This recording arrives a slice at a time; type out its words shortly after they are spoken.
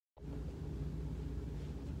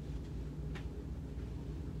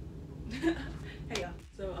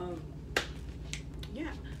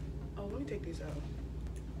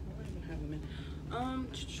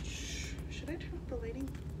Should I turn up the lighting?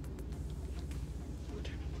 I'll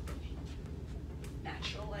turn up the lighting.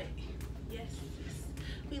 Natural light. Yes, yes.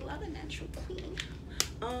 We love a natural queen.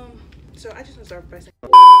 So I just want to start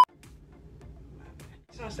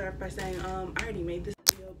by saying I already made this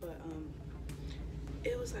video, but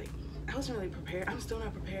it was like I wasn't really prepared. I'm still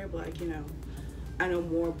not prepared, but like, you know, I know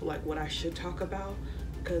more like what I should talk about,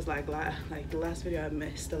 because like the last video I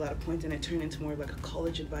missed a lot of points and it turned into more of like a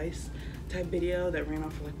college advice type video that ran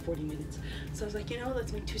on for like 40 minutes. So I was like, you know,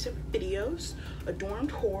 let's make 2 separate videos, a dorm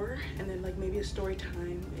tour and then like maybe a story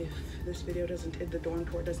time if this video doesn't, if the dorm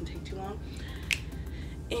tour doesn't take too long.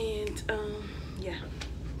 And yeah,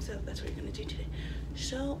 so that's what we're gonna do today.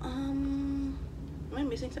 So am I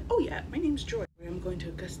missing something? Oh yeah, my name's Joy. I'm going to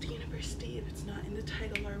Augusta University, if it's not in the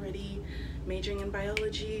title already, majoring in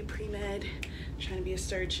biology, pre-med, trying to be a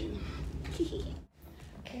surgeon.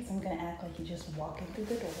 Okay, so I'm gonna act like you're just walking through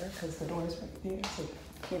the door, because the door is right there, so,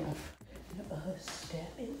 you know,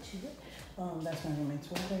 step into it. That's my roommate's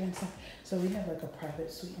weather and stuff. So we have like a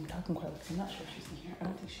private suite. I'm talking quite like, I'm not sure if she's in here. I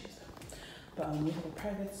don't think she is though. But we have a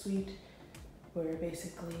private suite where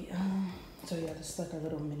basically, so yeah, this is like a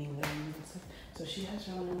little mini living room and stuff. So she has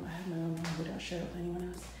her own room, I have my own room, we don't share it with anyone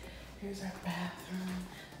else. Here's our bathroom,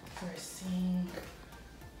 our sink.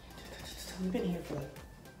 We've been here for like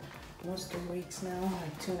almost 3 weeks now,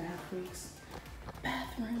 like 2.5 weeks.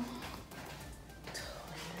 Bathroom,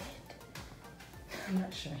 toilet. I'm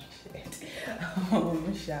not showing shit.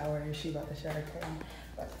 Shower, she bought the shower curtain,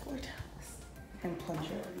 bought the floor towels, and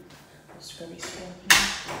plunger, scrubby scrubby.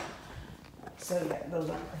 So yeah, those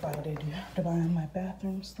aren't provided. You have to buy my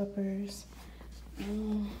bathroom slippers.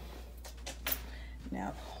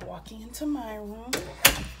 Now walking into my room.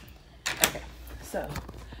 Okay, so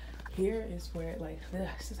here is where, like,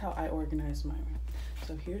 this is how I organize my room.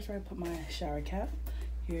 So here's where I put my shower cap.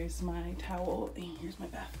 Here's my towel, and here's my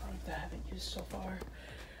bathrobe that I haven't used so far.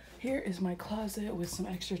 Here is my closet with some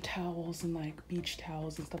extra towels and like beach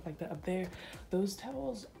towels and stuff like that up there. Those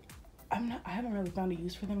towels, I haven't really found a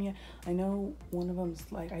use for them yet. I know one of them's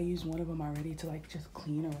like, I used one of them already to like just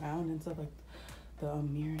clean around and stuff, like the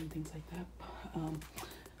mirror and things like that.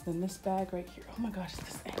 Then this bag right here, oh my gosh,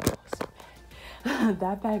 this angle is so bad.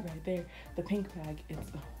 That bag right there, the pink bag,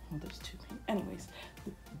 it's, oh, there's 2 pink. Anyways,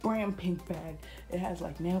 the brand pink bag, it has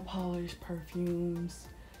like nail polish, perfumes,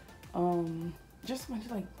 just a bunch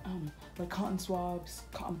of like cotton swabs,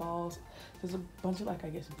 cotton balls. There's a bunch of like, I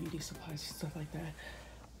guess, beauty supplies, stuff like that.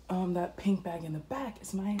 That pink bag in the back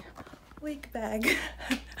is my wig bag.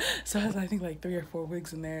 So it has, I think, like 3 or 4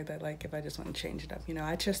 wigs in there that, like, if I just want to change it up, you know.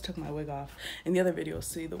 I just took my wig off. In the other video, you'll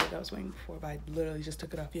see the wig I was wearing before, but I literally just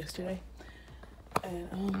took it off yesterday. And,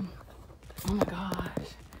 oh my gosh.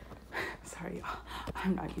 Sorry, y'all.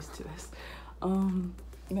 I'm not used to this. And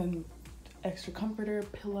then extra comforter,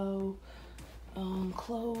 pillow,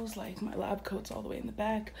 clothes, like my lab coat's all the way in the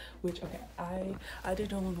back, which, okay, I did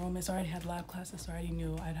dual enrollment, so I already had lab classes, so I already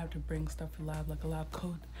knew I'd have to bring stuff for lab, like a lab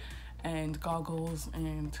coat and goggles,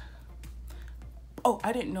 and oh,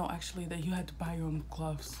 I didn't know actually that you had to buy your own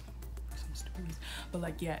gloves. Some stupid reason. But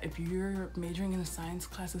like, yeah, if you're majoring in a science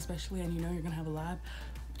class especially, and you know you're gonna have a lab,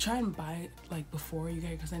 try and buy it like before you get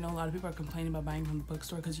it, because I know a lot of people are complaining about buying from the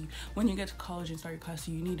bookstore, because when you get to college and start your class,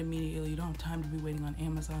 you need immediately. You don't have time to be waiting on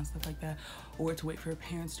Amazon and stuff like that, or to wait for your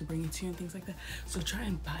parents to bring it to you and things like that. So try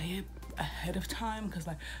and buy it ahead of time, because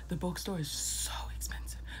like the bookstore is so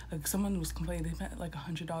expensive. Like someone was complaining they spent like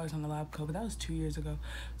 $100 on the lab coat, but that was 2 years ago.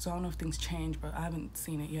 So I don't know if things changed, but I haven't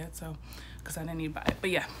seen it yet, so because I didn't need to buy it. But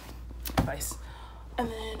yeah, advice. And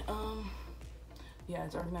then yeah,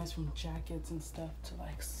 it's organized from jackets and stuff to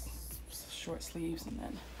like short sleeves, and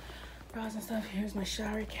then bras and stuff. Here's my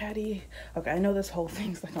shower caddy. Okay, I know this whole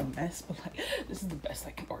thing's like a mess, but like this is the best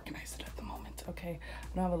I can organize it at the moment. Okay,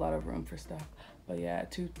 I don't have a lot of room for stuff, but yeah,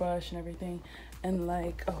 toothbrush and everything. And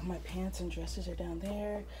like, oh, my pants and dresses are down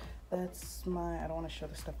there. That's my, I don't want to show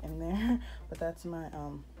the stuff in there, but that's my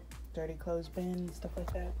dirty clothes bin, stuff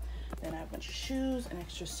like that. Then I have a bunch of shoes, an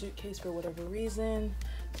extra suitcase for whatever reason,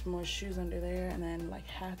 some more shoes under there, and then like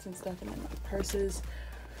hats and stuff, and then my purses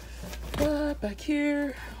back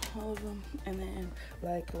here, all of them. And then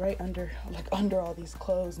like right under, like under all these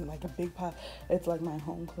clothes, and like a big pile, it's like my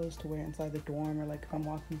home clothes to wear inside the dorm, or like if I'm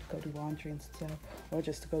walking to go do laundry and stuff, or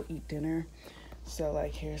just to go eat dinner. So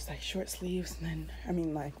like here's like short sleeves, and then I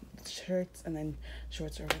mean like shirts, and then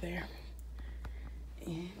shorts over there.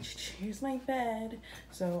 And here's my bed.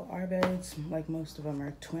 So our beds, like most of them, are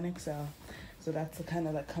twin XL. So that's the kind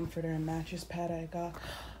of like comforter and mattress pad I got.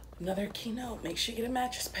 Another keynote, make sure you get a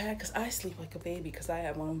mattress pad, because I sleep like a baby because I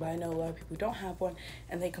have one, but I know a lot of people don't have one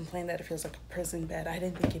and they complain that it feels like a prison bed. I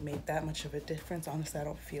didn't think it made that much of a difference. Honestly, I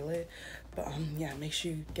don't feel it, but yeah, make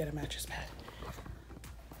sure you get a mattress pad.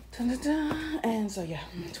 Dun-dun-dun. And so yeah,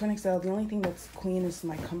 Twin XL. The only thing that's queen is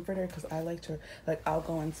my comforter, because I like to, like, I'll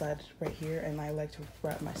go inside right here and I like to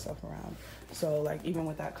wrap myself around. So like even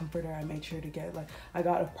with that comforter, I made sure to get, like, I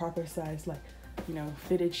got a proper size, like, you know,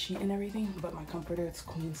 fitted sheet and everything, but my comforter, it's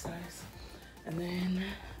queen size. And then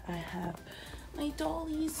I have my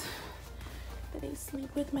dollies that I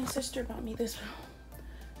sleep with. My sister bought me this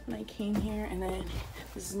when I came here, and then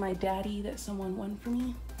this is my daddy that someone won for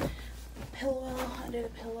me. Pillow, under the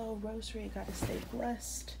pillow, rosary, gotta stay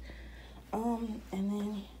blessed. And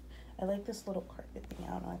then I like this little carpet thing.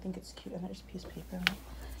 I don't know, I think it's cute, and there's a piece of paper on it.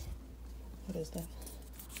 What is that?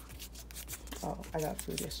 Oh, I got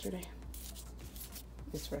food yesterday.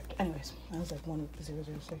 It's wrecked. Anyways, I was like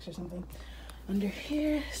 1/006 or something. Under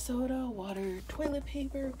here, soda, water, toilet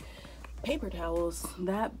paper, paper towels.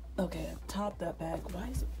 That, okay, top that bag. Why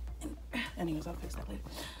is it? Anyways, I'll fix that later.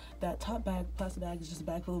 That top bag, plastic bag, is just a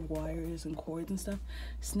bag full of wires and cords and stuff.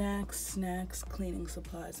 Snacks, cleaning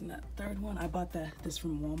supplies. And that third one, I bought this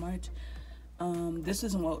from Walmart. This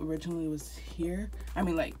isn't what originally was here. I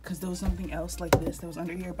mean, like, because there was something else like this that was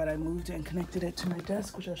under here, but I moved it and connected it to my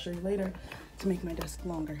desk, which I'll show you later, to make my desk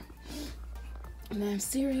longer. And then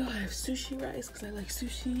cereal, I have sushi rice because I like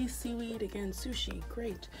sushi. Seaweed, again, sushi,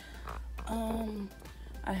 great.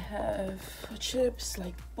 I have chips,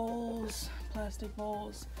 like bowls, plastic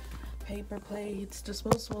bowls, paper plates.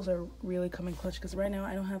 Disposables are really coming clutch because right now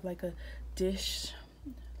I don't have like a dish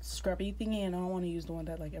scrubby thingy, and I don't want to use the one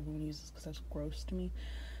that like everyone uses because that's gross to me.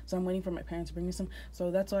 So I'm waiting for my parents to bring me some.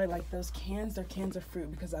 So that's why I like those cans. They're cans of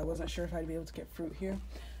fruit because I wasn't sure if I'd be able to get fruit here.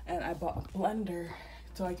 And I bought a blender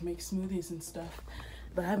so I can make smoothies and stuff,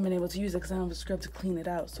 but I haven't been able to use it because I don't have a scrub to clean it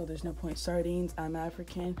out, so there's no point. Sardines, I'm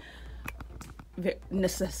African.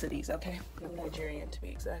 Necessities, okay? I'm Nigerian to be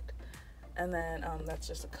exact. And then that's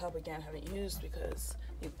just a cup, again, haven't used because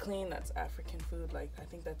you clean. That's African food. Like, I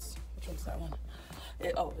think that's, which one's that one?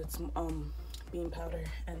 It's bean powder,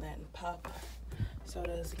 and then pop,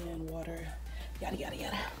 sodas, again, water, yada yada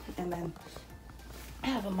yada. And then I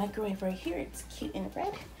have a microwave right here. It's cute and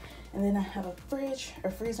red. And then I have a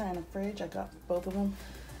freezer and a fridge. I got both of them.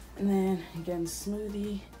 And then again,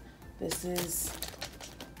 smoothie. This is,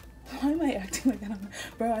 why am I acting like that?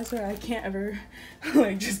 Bro, I swear I can't ever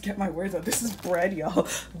like just get my words out. This is bread, y'all.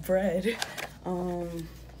 Bread.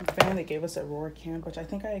 Fan they gave us at Roar Camp, which I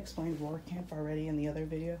think I explained Roar Camp already in the other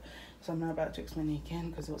video, so I'm not about to explain it again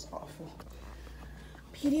because it was awful.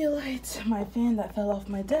 Pedialyte, my fan that fell off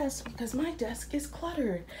my desk because my desk is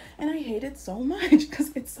cluttered and I hate it so much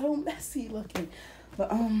because it's so messy looking.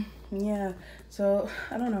 But yeah, so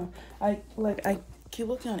I don't know, I keep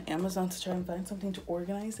looking on Amazon to try and find something to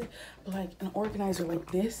organize it, but like an organizer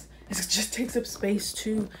like this, it just takes up space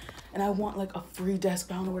too, and I want like a free desk,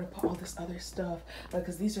 but I don't know where to put all this other stuff, like,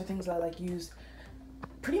 because these are things I like use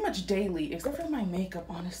pretty much daily, except for my makeup.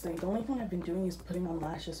 Honestly, the only thing I've been doing is putting on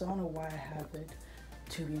lashes, so I don't know why I have it,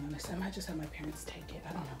 to be honest. I might just have my parents take it,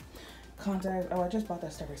 I don't know. Contact, oh, I just bought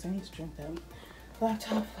that Starburst, I need to drink them.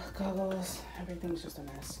 Laptop, goggles, everything's just a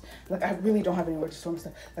mess. Like, I really don't have anywhere to store my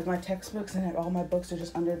stuff. Like, my textbooks and all my books are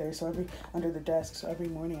just under there, so under the desk. So every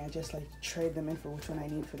morning I just like trade them in for which one I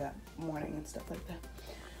need for that morning and stuff like that.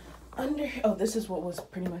 Oh, this is what was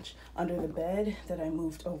pretty much under the bed that I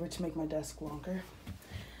moved over to make my desk longer.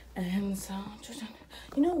 And so,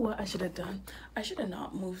 you know what I should have done? I should have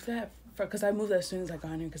not moved that, because I moved that as soon as I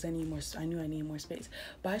got in here because I knew I needed more space.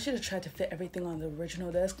 But I should have tried to fit everything on the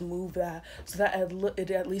original desk, move that so that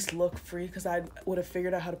it at least looked free, because I would have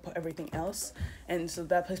figured out how to put everything else, and so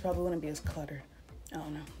that place probably wouldn't be as cluttered. I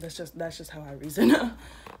don't know. That's just how I reason.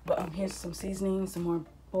 But here's some seasoning, some more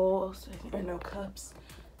bowls, or no, cups,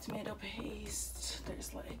 tomato paste.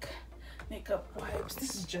 There's like makeup wipes.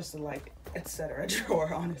 This is just like etc.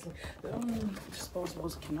 drawer, honestly.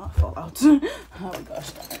 Disposables cannot fall out. Oh my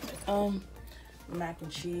gosh. Mac and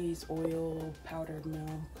cheese, oil, powdered milk.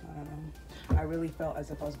 I don't know. I really felt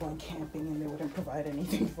as if I was going camping and they wouldn't provide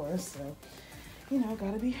anything for us, so you know,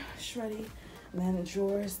 gotta be shreddy. And then the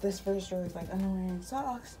drawers. This first drawer is like underwear and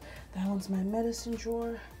socks. That one's my medicine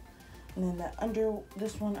drawer. And then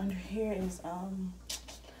this one under here is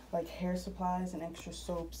like hair supplies and extra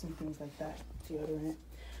soaps and things like that, deodorant,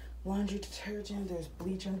 laundry detergent. There's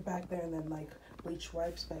bleach on the back there, and then like bleach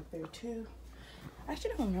wipes back there too. I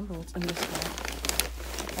actually don't remember what's in this bag.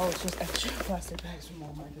 Oh, it's just extra plastic bags from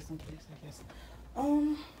Walmart just in case, I guess.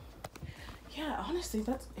 Yeah, honestly,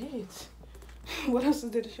 that's it. What else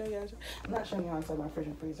is there to show y'all? I'm not showing y'all inside my fridge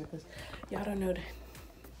and freezer because y'all don't know that.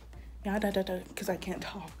 Y'all because I can't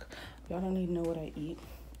talk. Y'all don't need to know what I eat.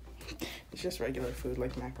 It's just regular food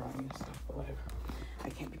like macaroni and stuff, but whatever. I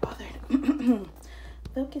can't be bothered.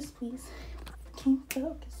 Focus, please. Can't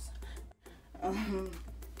focus.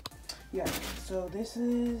 Yeah, so this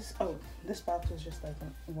is, this box is just like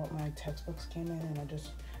what my textbooks came in, and I just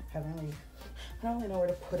haven't really, I don't really know where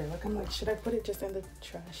to put it. Like, I'm like, should I put it just in the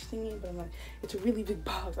trash thingy? But I'm like, it's a really big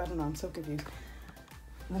box. I don't know, I'm so confused.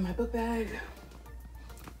 And then my book bag,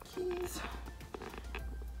 keys,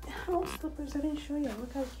 house slippers. I didn't show you.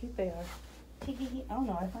 Look how cute they are. I don't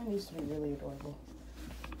know, I find these to be really adorable.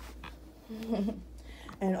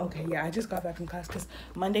 And okay, yeah, I just got back from class because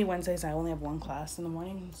Monday, Wednesdays, I only have one class in the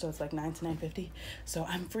morning. So it's like 9 to 9:50. So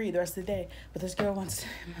I'm free the rest of the day. But this girl wants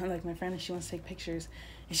to, like my friend, she wants to take pictures.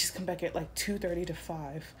 And she's come back at like 2:30 to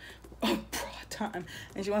 5. Oh, broad time.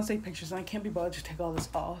 And she wants to take pictures. And I can't be bothered to take all this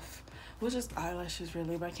off. Well, just eyelashes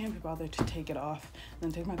really. But I can't be bothered to take it off. And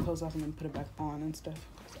then take my clothes off and then put it back on and stuff.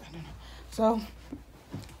 I don't know. So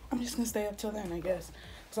I'm just going to stay up till then, I guess.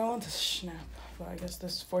 Because I want to snap. But I guess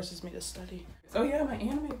this forces me to study. Oh yeah, my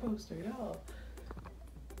anime poster, y'all.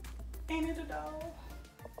 Ain't it a doll?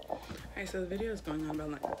 Alright, so the video is going on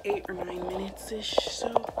about like 8 or 9 minutes-ish, so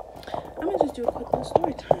I'm gonna just do a quick little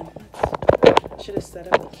story time. I should have set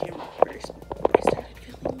up the camera first before I started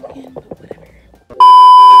filming again, but whatever.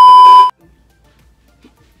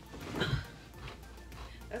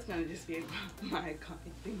 That's gonna just be my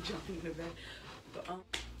iconic thing, jumping in the bed. But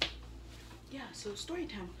yeah, so story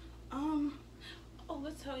time. Oh,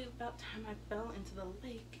 let's tell you about time I fell into the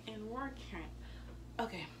lake in war camp.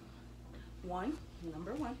 Okay,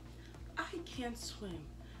 number one, I can't swim.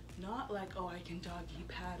 Not like, oh, I can doggy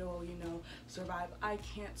paddle, you know, survive. I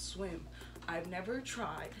can't swim. I've never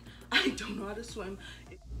tried. I don't know how to swim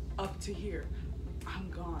up to here. I'm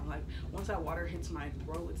gone. Like, once that water hits my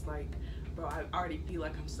throat, it's like, bro, I already feel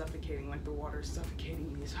like I'm suffocating, like the water is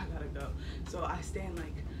suffocating me, so I gotta go. So I stand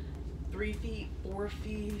like 3 feet, 4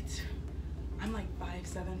 feet. I'm like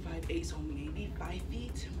 5'7", 5'8", so maybe 5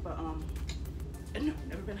 feet, but no,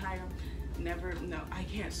 never been higher, no, I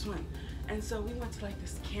can't swim. And so we went to like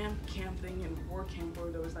this camp thing in war camp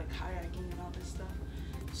where there was like kayaking and all this stuff.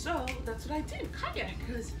 So that's what I did, kayak,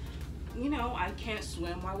 because, you know, I can't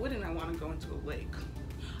swim. Why wouldn't I want to go into a lake?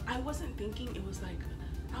 I wasn't thinking it was like,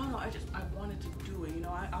 I don't know, I wanted to do it, you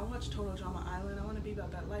know. I watched Total Drama Island. I want to be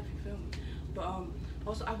about that life, you feel me? But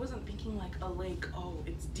also I wasn't thinking like a lake, oh,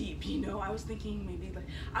 it's deep, you know. I was thinking maybe like,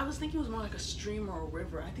 I was thinking it was more like a stream or a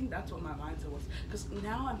river. I think that's what my mindset was, because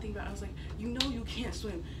now I'm thinking about it, I was like, you know, you can't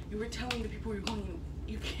swim. You were telling the people you're going,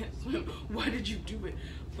 you can't swim. Why did you do it?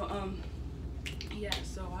 But yeah,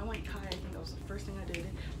 so I went kayaking. That was the first thing I did.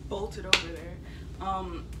 Bolted over there.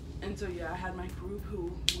 And so yeah, I had my group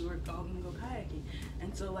who we were all gonna go kayaking.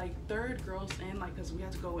 And so like 3rd girls in, like, cause we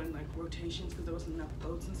had to go in like rotations because there wasn't enough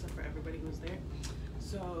boats and stuff for everybody who was there.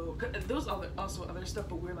 So there was also other stuff,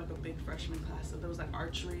 but we're like a big freshman class. So there was like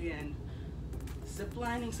archery and zip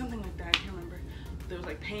lining, something like that. I can't remember. There was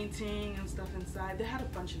like painting and stuff inside. They had a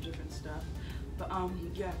bunch of different stuff. But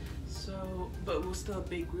yeah, so, but it was still a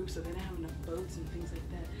big group, so they didn't have enough boats and things like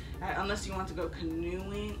that. Unless you want to go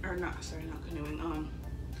canoeing, or not, sorry, not canoeing.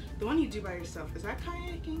 The one you do by yourself, is that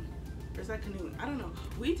kayaking? Or is that canoeing? I don't know.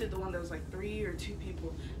 We did the one that was like 3 or 2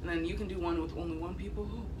 people, and then you can do one with only 1 people,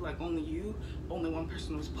 like only you. Only 1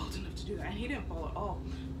 person was bold enough to do that, and he didn't fall at all.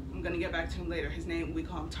 I'm gonna get back to him later. His name, we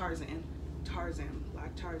call him Tarzan. Tarzan,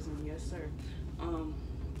 Black Tarzan, yes sir.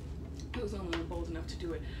 He was the only one bold enough to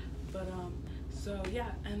do it. But so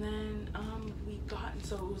yeah, and then we got,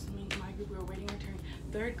 so it was me and my group, we were waiting our turn.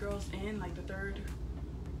 3rd girls in, like the 3rd,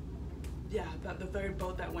 yeah, the 3rd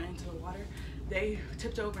boat that went into the water, they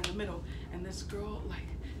tipped over in the middle, and this girl, like,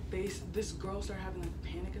 this girl started having like a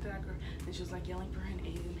panic attack, and she was like yelling for her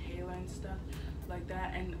inhaler and stuff like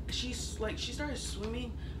that. And she started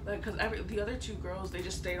swimming, like, because the other 2 girls, they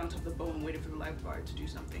just stayed on top of the boat and waited for the lifeguard to do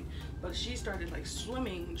something. But she started like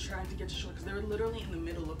swimming, trying to get to shore, because they were literally in the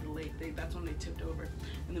middle of the lake. That's when they tipped over,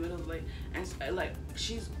 in the middle of the lake. And like,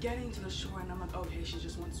 she's getting to the shore, and I'm like, okay, she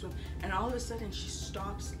just wants to swim. And all of a sudden she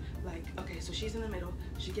stops, like, okay, so she's in the middle,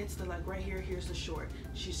 she gets to like right here, here's the shore.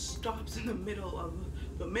 She stops in the middle of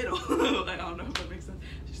the middle. Like, I don't know if that makes sense.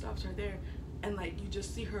 She stops right there, and like you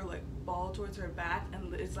just see her like fall towards her back,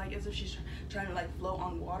 and it's like as if she's trying to like float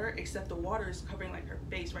on water, except the water is covering like her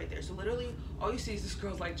face right there. So literally all you see is this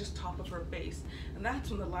girl's like just top of her face. And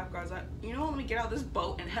that's when the lifeguard's like, you know, let me get out of this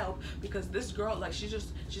boat and help, because this girl, like, she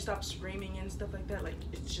stopped screaming and stuff like that. Like,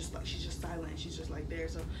 it's just like she's just silent, she's just like there.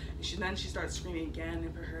 So then she starts screaming again,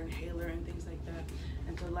 and for her inhaler and things like that.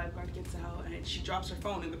 and so the lifeguard gets out, and she drops her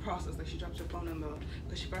phone in the process. Like she drops her phone in the,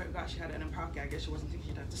 because she forgot she had it in her pocket. I guess she wasn't thinking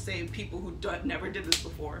she'd have to save people who never did this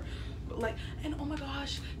before. But like, and oh my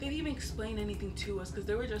gosh, they didn't even explain anything to us, because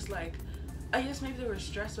they were just like, I guess maybe they were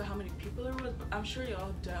stressed about how many people there was, but I'm sure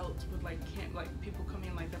y'all dealt with like people coming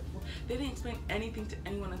in like that before. They didn't explain anything to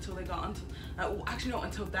anyone until they got onto, actually no,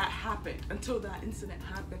 until that happened, until that incident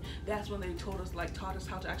happened. That's when they told us, like taught us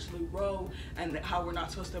how to actually row and how we're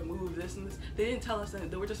not supposed to move this and this. They didn't tell us anything.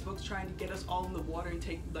 They were just folks trying to get us all in the water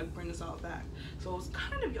and bring us all back. So it was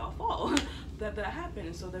kind of y'all fault that happened.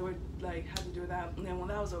 And so they were like had to do that. And then when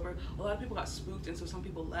that was over, a lot of people got spooked, and so some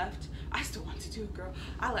people left. I still want to do it, girl.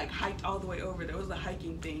 I like hiked all the way over. There was a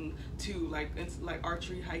hiking thing too, like it's like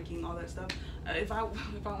archery, hiking, all that stuff. If I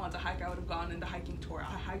wanted to hike, I would have gone in the hiking tour.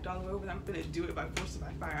 I hiked all the way over there. I'm gonna do it by force or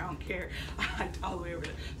by fire. I don't care. I hiked all the way over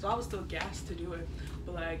there. So I was still gassed to do it.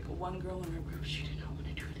 But like one girl in her group, she did not want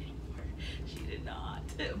to do it anymore. She did not.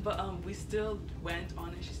 But we still went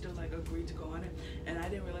on it. She still like agreed to go on it, and I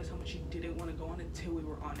didn't realize how much she didn't want to go on it till we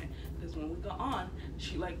were on it. Because when we got on,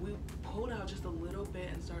 she like we pulled out just a little bit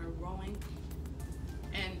and started rowing.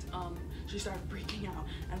 And she started freaking out,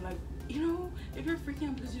 and like, you know, if you're freaking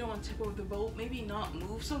out because you don't want to tip over the boat, maybe not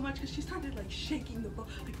move so much, because she started like shaking the boat,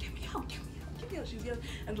 like get me out, get me out, get me out. She was yelling,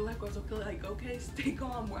 and the lifeguards were like, okay, stay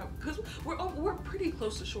calm, because we're pretty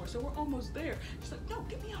close to shore, so we're almost there. She's like, no,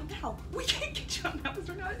 get me out now, we can't get you out now because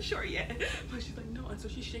we're not at shore yet. But she's like, no, and so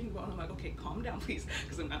she's shaking the boat, and I'm like, okay, calm down please,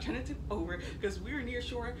 because I'm not trying to tip over, because we're near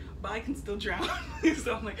shore, but I can still drown.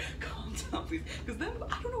 So I'm like, calm down please, because then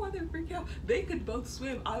I don't know why they're freaking out. They could both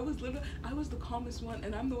swim. I was the calmest one,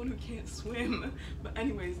 and I'm the one who can't swim. But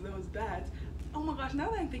anyways, there was that. Oh my gosh, now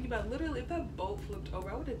that I'm thinking about it, literally if that boat flipped over,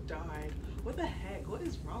 I would have died. What the heck? What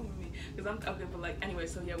is wrong with me? Because I'm okay, but like anyway,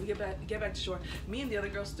 so yeah, we get back to shore. Me and the other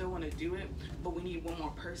girl still want to do it, but we need one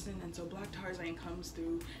more person. And so Black Tarzan comes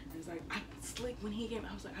through, and it's like, Slick, when he came,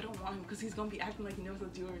 I was like, I don't want him, because he's gonna be acting like he knows how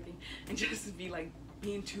to do everything, and just be like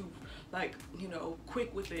being too like, you know,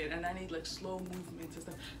 quick with it, and I need like slow movements and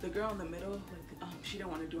stuff. The girl in the middle, like she didn't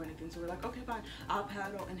want to do anything, so we're like, okay fine, I'll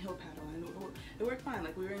paddle and he'll paddle, and it worked fine.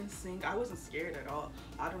 Like we were in sync. I wasn't scared at all.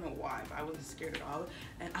 I don't know why, but I wasn't scared at all.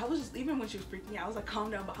 And I was just, even when she was freaking out, I was like, calm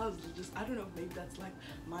down, but I was just, I don't know, maybe that's like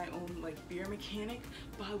my own like fear mechanic,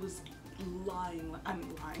 but I was laughing like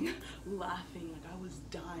I was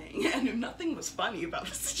dying, and nothing was funny about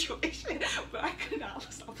the situation, but I could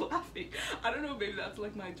not stop laughing. I don't know, maybe that's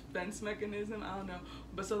like my defense mechanism, I don't know.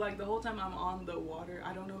 But so like the whole time I'm on the water,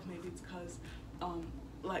 I don't know if maybe it's because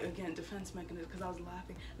like again, defense mechanism, because I was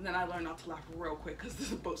laughing, and then I learned not to laugh real quick because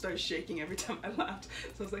the boat started shaking every time I laughed.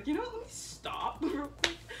 So I was like, you know what, let me stop real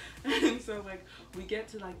quick. And so like we get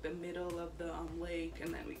to like the middle of the lake,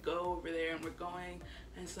 and then we go over there, and we're going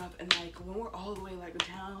and stuff, and like when we're all the way like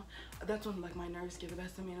down, that's when like my nerves get the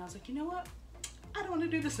best of me, and I was like, you know what, I don't want to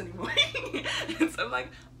do this anymore. And so I'm like,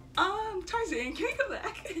 Tarzan, can we go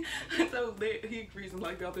back? And so he agrees, and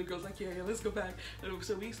like the other girl's like, yeah, let's go back. And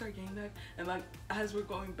so we start getting back, and like as we're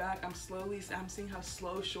going back, I'm seeing how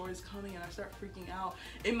slow shore is coming, and I start freaking out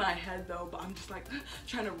in my head though, but I'm just like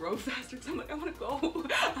trying to row faster, because I'm like, I want to go.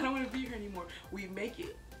 I don't want to be here anymore. We make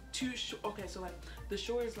it to shore. Okay, so like the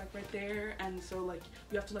shore is like right there, and so like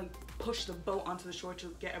you have to like push the boat onto the shore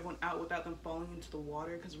to get everyone out without them falling into the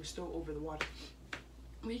water, because we're still over the water.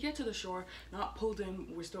 We get to the shore, not pulled in,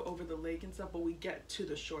 we're still over the lake and stuff, but we get to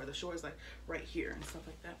the shore. The shore is like right here and stuff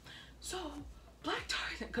like that. So Black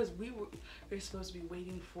Tarzan, because we're supposed to be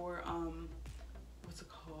waiting for what's it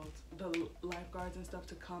called, the lifeguards and stuff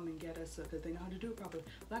to come and get us, because they know how to do it properly.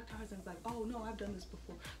 Black Tarzan's like, oh no, I've done this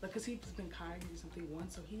before, like because he's been kayaking or something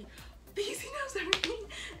once, so he knows everything.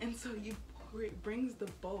 And so he brings the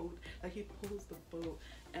boat, like he pulls the boat,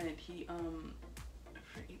 and he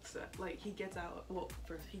like he gets out, well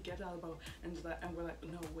first he gets out of the boat, and we're like,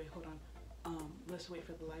 no wait, hold on, let's wait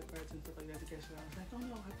for the lifeguards and stuff like that to get us out. I was like,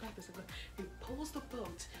 oh no, I've got this. He pulls the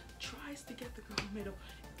boat, tries to get the girl in the middle,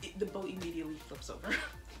 the boat immediately flips over.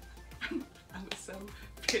 I was so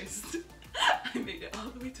pissed. I made it all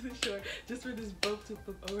the way to the shore just for this boat to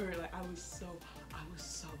flip over. Like I was so mad.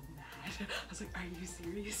 I was like, are you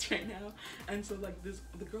serious right now? And so like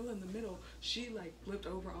the girl in the middle, she like flipped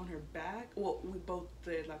over on her back. Well, we both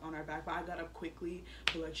did, like on our back, but I got up quickly,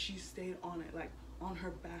 but like she stayed on it, like on her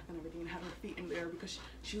back and everything, and had her feet in the air because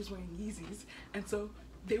she was wearing Yeezys. And so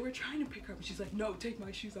they were trying to pick her up, and she's like, no, take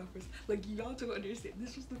my shoes off first. Like, y'all don't understand.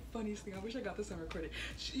 This was the funniest thing. I wish I got this on recorded.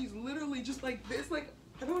 She's literally just like this, like,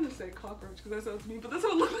 I don't want to say cockroach because that sounds mean, but that's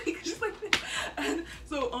what it looked like. Just like this. And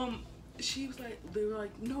so she was like, they were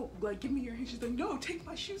like, no, like, give me your hand. She's like, no, take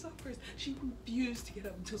my shoes off first. She refused to get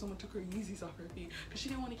up until someone took her Yeezys off her feet because she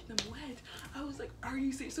didn't want to get them wet. I was like, are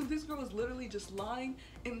you serious? So this girl was literally just lying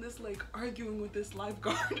in this, like, arguing with this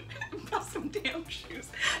lifeguard about some damn shoes.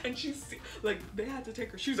 And she's like, they had to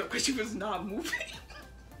take her shoes off because she was not moving.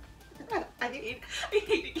 I hate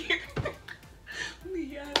it here.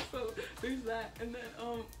 Yeah, so there's that. And then,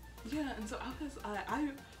 yeah, and so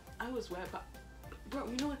I was wet, but bro,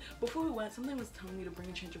 you know what? Before we went, something was telling me to bring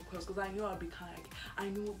a change of clothes because I knew I'd be kayak. I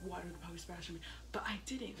knew water would probably splash on me, but I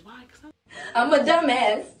didn't. Why? Because I'm a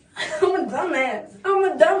dumbass. I'm a dumbass. I'm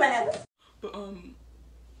a dumbass. But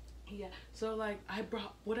yeah. So like,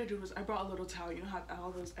 what I did was I brought a little towel. You know how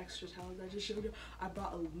all those extra towels I just showed you? I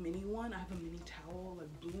brought a mini one. I have a mini towel,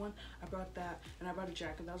 like blue one. I brought that, and I brought a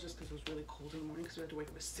jacket. That was just because it was really cold in the morning because we had to wake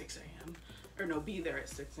up at 6 a.m. Or no, be there at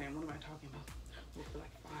 6 a.m. What am I talking about? Woke up at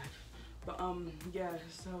like 5. But yeah,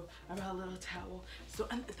 so I brought a little towel. So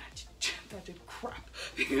and that did crap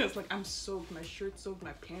because like I'm soaked, my shirt's soaked,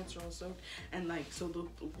 my pants are all soaked, and like so the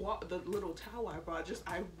little towel I brought,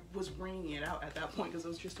 I was wringing it out at that point because it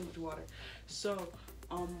was just too much water. So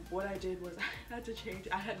what I did was I had to change.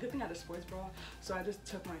 Good thing I had a sports bra, so I just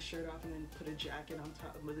took my shirt off and then put a jacket on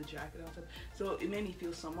top with a jacket on top. So it made me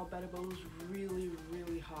feel somewhat better, but it was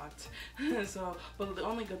really hot. So, but the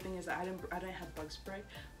only good thing is that I didn't have bug spray,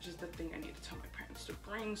 which is the thing I need to tell my parents to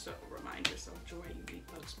bring. So remind yourself, Joy, you need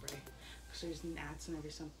bug spray because there's gnats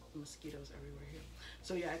and some mosquitoes everywhere here.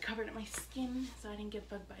 So yeah, I covered up my skin so I didn't get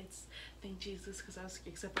bug bites. Thank Jesus, because I was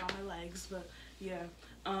except for on my legs. But yeah,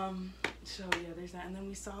 so yeah, there's that. And then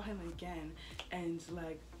we saw him again, and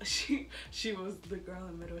like she was the girl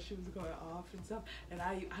in the middle. She was going off and stuff, and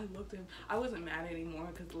I looked at him. I wasn't mad anymore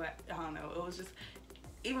because like I don't know, it was just.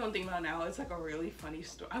 Even when thinking about it now, it's like a really funny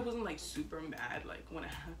story. I wasn't like super mad like when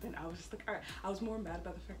it happened. I was just like, all right. I was more mad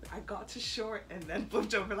about the fact that I got to shore and then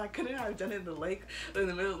flipped over. Like, couldn't I have done it in the lake, in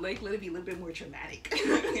the middle of the lake? Let it be a little bit more dramatic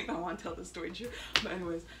if I want to tell the story true. But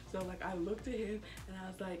anyways, so like I looked at him and I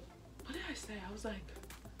was like, what did I say? I was like,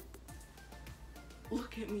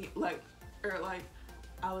 look at me, like, or like,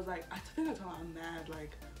 I was like, I think I told him I'm mad,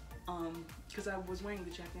 like. Because I was wearing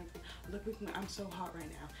the jacket and everything. Look at me, I'm so hot right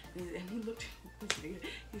now. And he looked at me,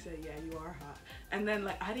 he said, yeah, you are hot. And then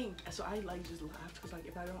like I didn't, so I like just laughed because like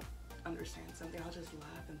if I don't understand something, I'll just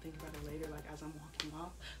laugh and think about it later, like as I'm walking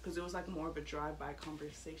off, because it was like more of a drive-by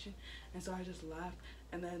conversation. And so I just laughed,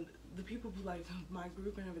 and then the people who like my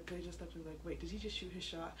group and everything, they just stopped and like, wait, did he just shoot his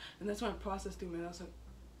shot? And that's when I processed through me, and I was like,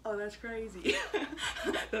 oh, that's crazy.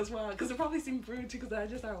 That's wild. Because it probably seemed rude too, because I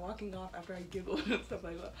just started walking off after I giggled and stuff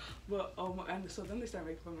like that. But and so then they started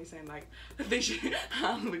making fun of me, saying like they should.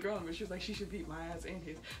 The girl, but she was like she should beat my ass and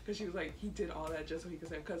his, because she was like he did all that just so he could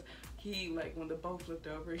say, because he like when the boat flipped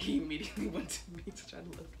over, he immediately went to me to try to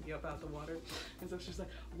lift me up out the water, and so she's like,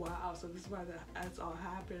 wow, so this is why that's all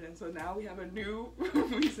happened, and so now we have a new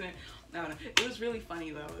reason. I don't know. It was really funny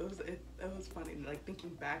though. It was funny. Like thinking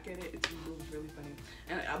back at it, it was really funny.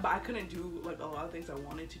 And but I couldn't do like a lot of things I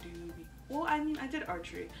wanted to do. Well, I mean, I did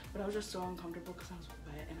archery, but I was just so uncomfortable because I was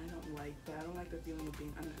wet, and I don't like that. I don't like the feeling of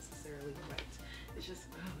being unnecessarily wet. It's just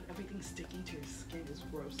everything sticking to your skin is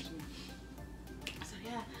gross to me. So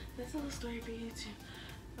yeah, that's a little story for you too.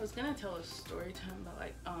 I was gonna tell a story time about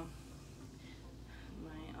like my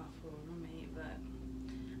awful roommate, but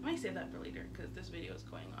I might save that for later because this video is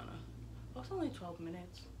going on it's only 12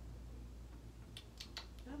 minutes. Do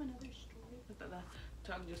I have another story? But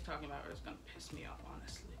just talking about it is gonna piss me off,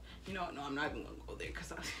 honestly. You know what? No, I'm not even gonna go there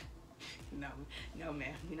because no,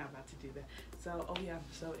 man, we're not about to do that. So, oh yeah,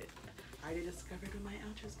 so I already discovered what my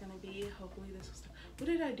outro is gonna be. Hopefully this was. What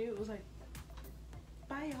did I do? It was like,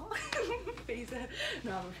 bye y'all. Face it.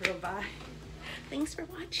 No, I'm for real. Bye. Thanks for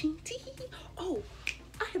watching. Oh,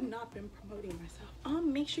 I have not been promoting myself.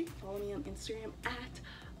 Make sure you follow me on Instagram at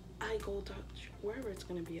iGold, wherever it's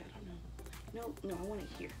gonna be. I don't know. No, I want it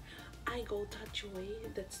here. iGold.joy.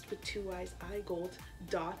 That's with 2 Y's. iGold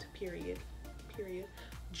dot period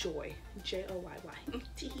joy,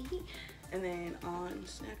 JOYY. And then on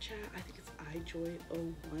Snapchat, I think it's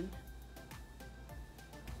iJoy01,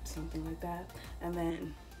 something like that. And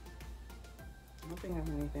then I don't think I have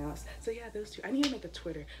anything else. So yeah, those two. I need to make a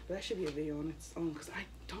Twitter, but that should be a video on its own because I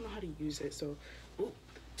don't know how to use it. So, ooh,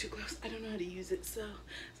 too close. I don't know how to use it. So,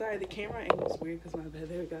 sorry, the camera angle is weird because my bad.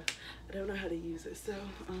 There we go. I don't know how to use it. So,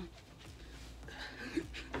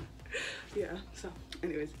 yeah. So,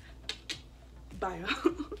 anyways, bye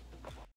y'all.